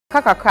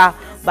Kakakra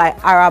by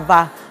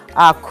Araba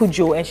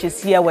Cudjoe, and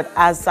she's here with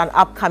us, an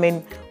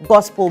upcoming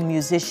gospel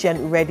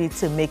musician ready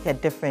to make a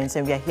difference,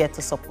 and we are here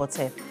to support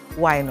her.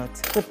 Why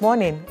not? Good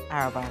morning,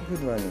 Araba.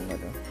 Good morning,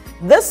 madam.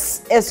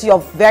 This is your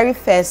very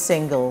first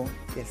single.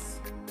 Yes.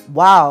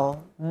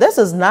 Wow, this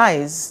is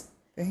nice.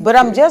 Thank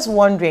I'm you. just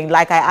wondering,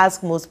 like I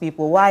ask most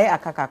people, why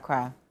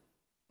Akakakra?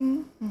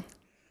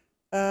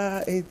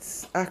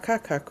 It's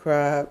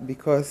Akakakra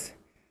because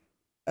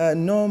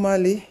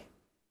normally,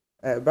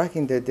 back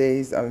in the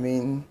days,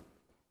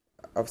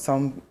 of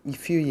a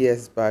few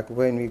years back,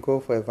 when we go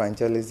for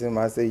evangelism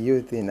as a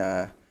youth in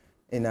our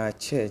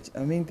church,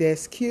 the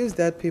excuse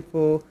that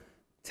people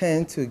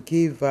tend to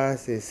give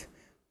us is,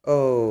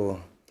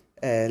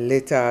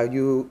 later,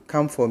 you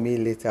come for me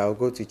later, I'll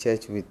go to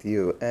church with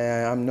you.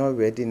 I'm not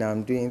ready now,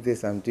 I'm doing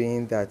this, I'm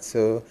doing that,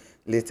 so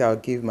later I'll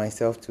give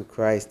myself to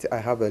Christ. I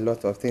have a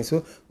lot of things.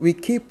 So we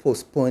keep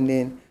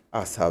postponing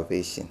our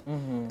salvation.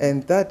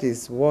 And that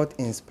is what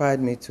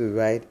inspired me to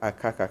write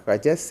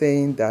Akakakra, just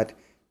saying that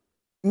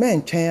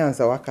men change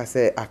waka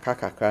say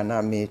Akakakra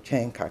na me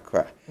change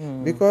kakra.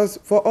 Because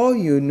for all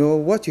you know,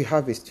 what you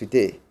have is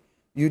today.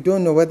 You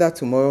don't know whether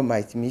tomorrow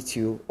might meet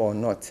you or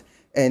not.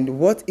 And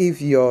what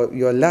if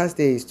your last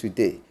day is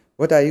today?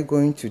 What are you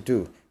going to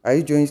do? Are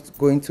you just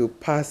going to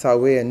pass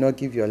away and not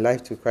give your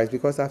life to Christ?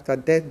 Because after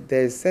death,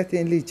 there is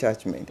certainly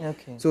judgment.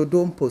 Okay. So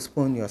don't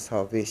postpone your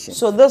salvation.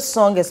 So this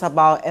song is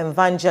about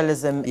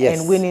evangelism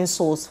and winning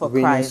souls for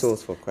Christ. Winning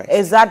souls for Christ.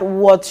 Is that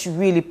what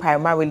really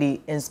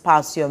primarily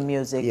inspires your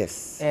music?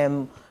 Yes.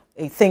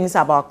 Things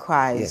about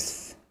Christ.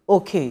 Yes.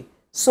 Okay.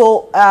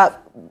 So,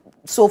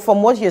 so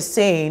from what you're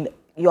saying,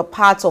 you're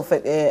part of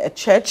a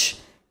church,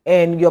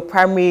 and your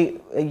primary,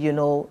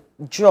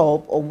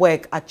 job or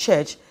work at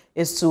church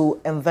is to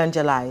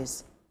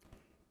evangelize.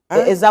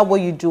 Is that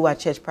what you do at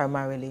church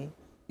primarily?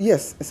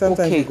 Yes,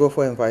 sometimes we go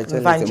for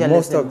evangelism.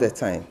 Most of the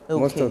time. Okay.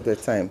 Most of the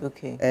time.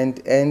 Okay.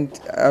 And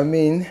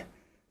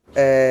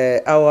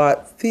our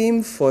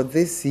theme for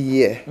this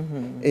year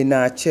in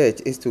our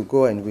church is to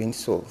go and win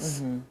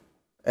souls.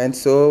 And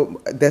so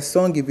the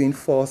song even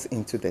falls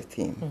into the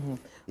theme.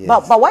 Yes.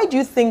 But why do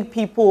you think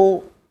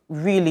people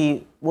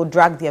really will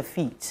drag their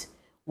feet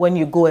when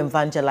you go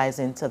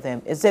evangelizing to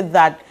them? Is it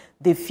that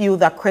they feel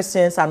that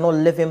Christians are not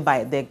living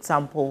by the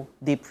example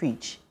they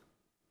preach?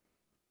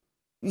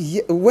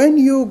 Yeah, when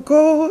you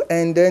go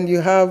and then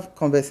you have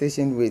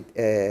conversation with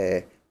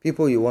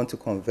people you want to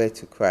convert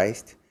to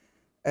Christ,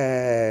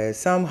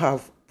 some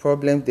have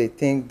problems. They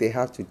think they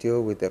have to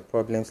deal with the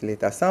problems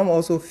later. Some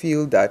also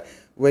feel that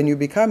when you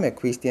become a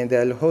Christian,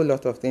 there are a whole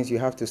lot of things you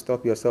have to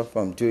stop yourself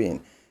from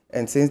doing.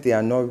 And since they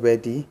are not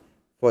ready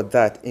for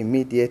that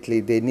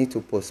immediately, they need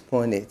to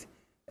postpone it.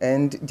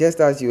 And just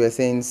as you were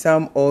saying,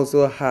 some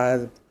also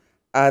have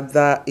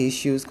other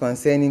issues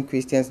concerning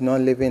Christians not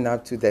living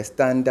up to the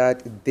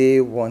standard they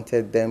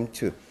wanted them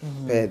to,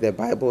 the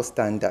Bible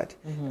standard.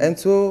 And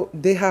so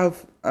they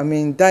have,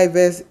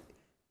 diverse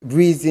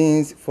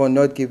reasons for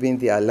not giving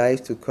their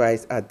lives to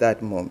Christ at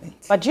that moment.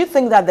 But do you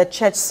think that the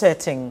church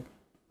setting,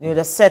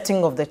 the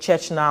setting of the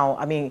church now,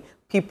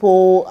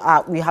 people,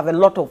 we have a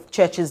lot of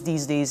churches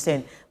these days,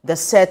 and the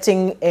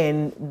setting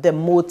and the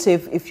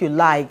motive, if you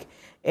like,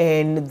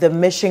 and the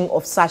mission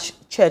of such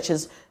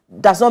churches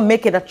does not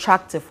make it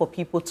attractive for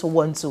people to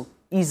want to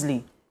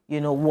easily,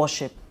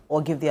 worship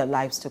or give their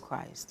lives to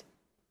Christ?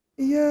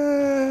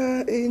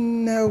 Yeah,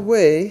 in a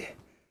way,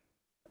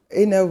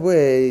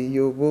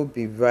 you will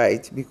be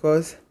right,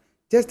 because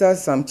just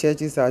as some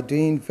churches are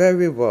doing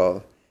very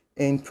well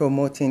in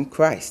promoting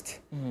Christ,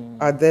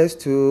 others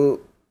too,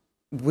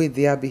 with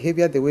their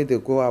behavior, the way they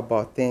go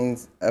about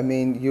things,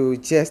 you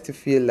just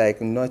feel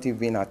like not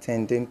even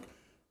attending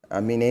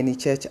any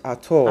church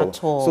at all.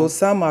 So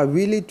some are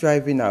really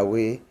driving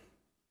away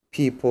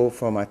people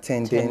from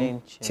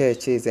attending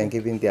churches and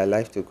giving their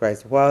life to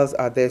Christ, whilst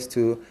others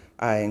too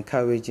are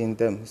encouraging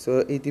them. So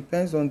it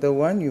depends on the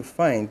one you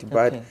find,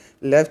 but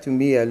left to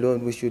me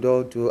alone, we should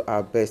all do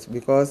our best,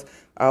 because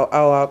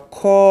our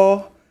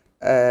core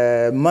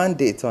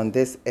mandate on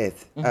this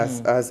earth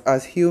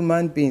as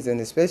human beings,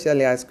 and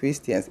especially as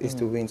Christians, is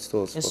to win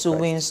souls for Christ.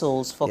 Win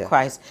souls for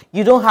Christ.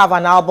 You don't have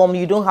an album,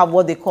 you don't have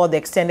what they call the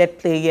extended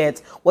play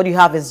yet. What you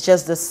have is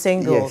just the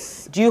single.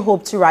 Yes. Do you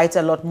hope to write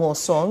a lot more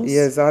songs?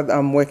 Yes,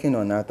 I'm working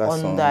on other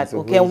songs. On that,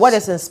 okay. And what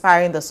is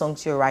inspiring the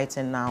songs you're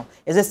writing now?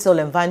 Is it still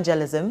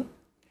evangelism?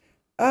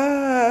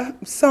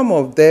 Some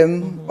of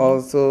them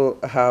also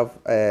have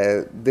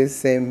this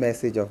same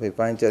message of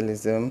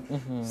evangelism.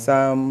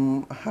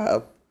 Some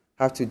have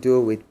to do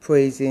with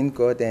praising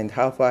God and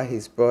how far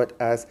He's brought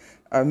us.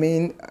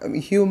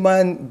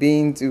 Human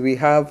beings, we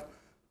have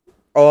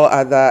all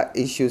other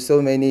issues,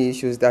 so many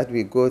issues that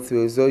we go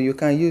through. So you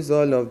can use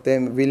all of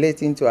them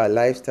relating to our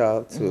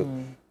lifestyle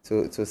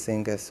to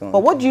sing a song.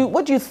 But what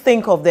do you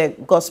think of the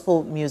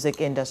gospel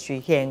music industry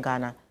here in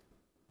Ghana?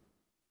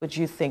 What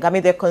do you think?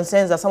 There are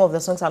concerns that some of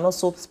the songs are not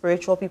so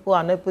spiritual. People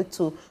are not able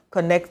to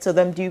connect to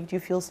them. Do you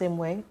feel the same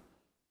way?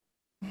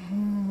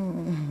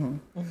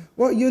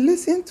 Well, you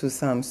listen to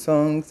some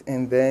songs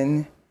and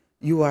then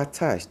you are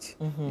touched.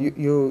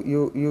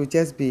 You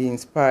just be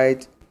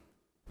inspired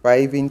by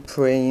even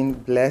praying,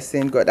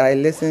 blessing God. I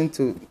listen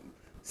to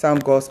some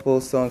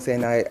gospel songs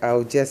and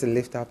I'll just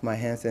lift up my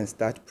hands and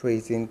start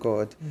praising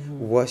God,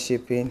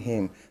 worshiping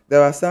Him.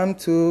 There are some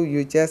too,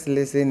 you just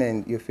listen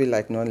and you feel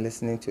like not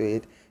listening to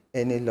it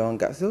any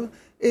longer. So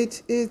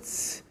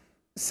it's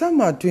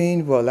some are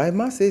doing well. I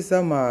must say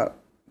some are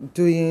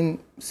doing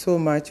so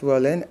much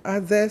well, and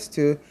others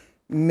too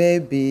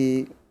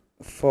maybe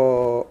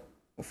for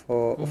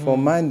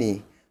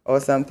money or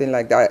something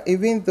like that.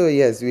 Even though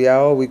yes,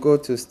 we go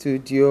to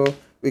studio,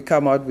 we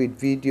come out with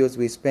videos,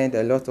 we spend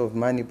a lot of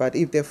money, but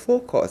if the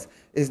focus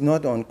is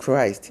not on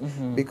Christ,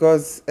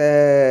 because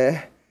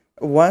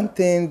one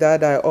thing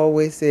that I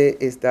always say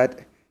is that,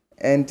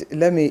 and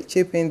let me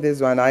chip in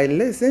this one, I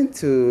listened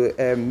to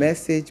a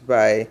message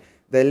by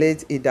the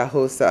late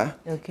Idahosa,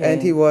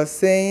 and he was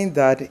saying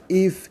that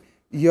if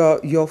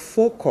your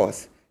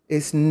focus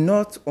is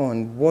not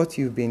on what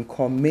you've been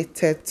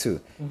committed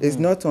to, it's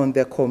not on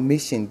the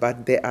commission,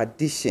 but the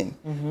addition,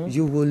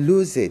 you will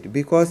lose it.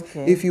 Because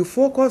if you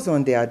focus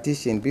on the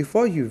addition,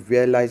 before you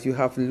realize you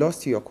have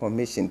lost your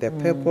commission, the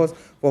purpose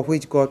for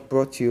which God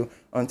brought you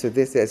onto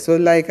this earth. So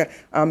like,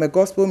 I'm a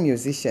gospel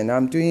musician,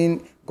 I'm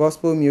doing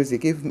gospel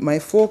music. If my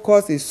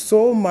focus is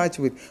so much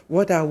with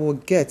what I will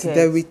get,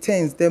 the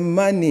returns, the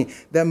money,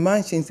 the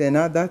mansions and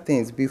other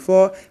things,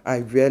 before I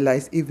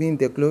realize even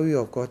the glory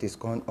of God is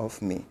gone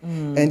off me.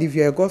 And if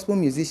you're a gospel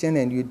musician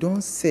and you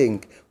don't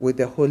sing with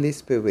the Holy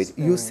Spirit,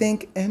 you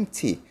sing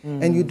empty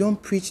and you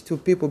don't preach to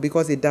people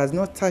because it does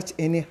not touch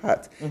any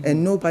heart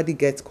and nobody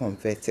gets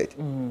converted.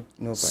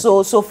 Nobody.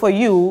 So for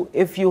you,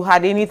 if you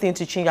had anything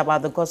to change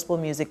about the gospel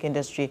music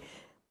industry,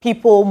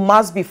 people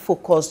must be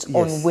focused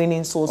on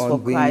winning souls for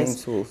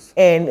Christ,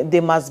 and they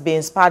must be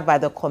inspired by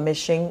the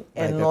commission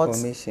and not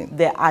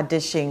the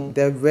addition.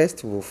 The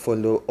rest will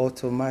follow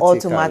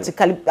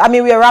automatically. I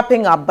mean, we are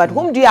wrapping up, but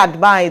whom do you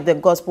admire in the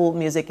gospel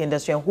music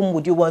industry, and whom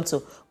would you want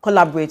to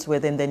collaborate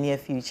with in the near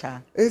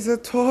future? It's a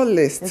tall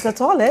list. It's a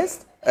tall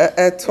list?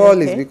 A tall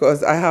list,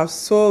 because I have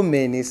so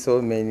many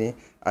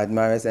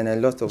admirers and a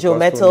lot of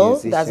gospel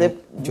musicians.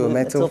 Joe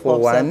Metal for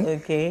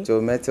one.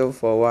 Joe Metal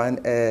for one.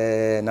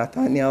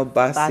 Nathaniel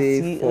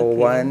Bassey for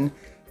one.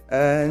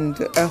 And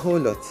a whole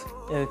lot.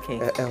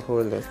 A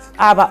whole lot.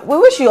 Araba, we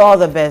wish you all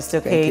the best,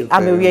 okay? I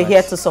mean, we're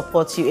here to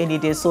support you any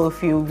day. So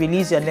if you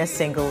release your next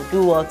single,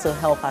 do well to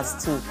help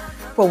us to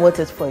promote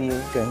it for you.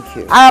 Thank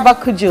you. Araba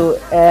Cudjoe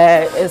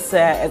is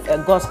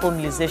a gospel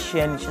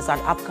musician. She's an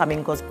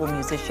upcoming gospel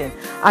musician,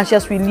 and she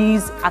has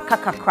released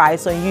Akaka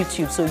Cries on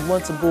YouTube. So you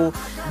want to go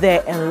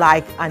there and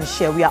like and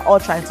share. We are all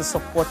trying to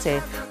support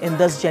her in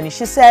this journey.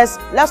 She says,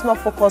 let's not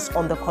focus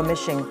on the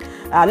commission.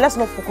 Let's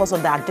not focus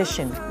on the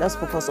addition. Let's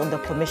focus on the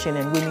commission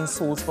and winning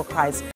souls for Christ.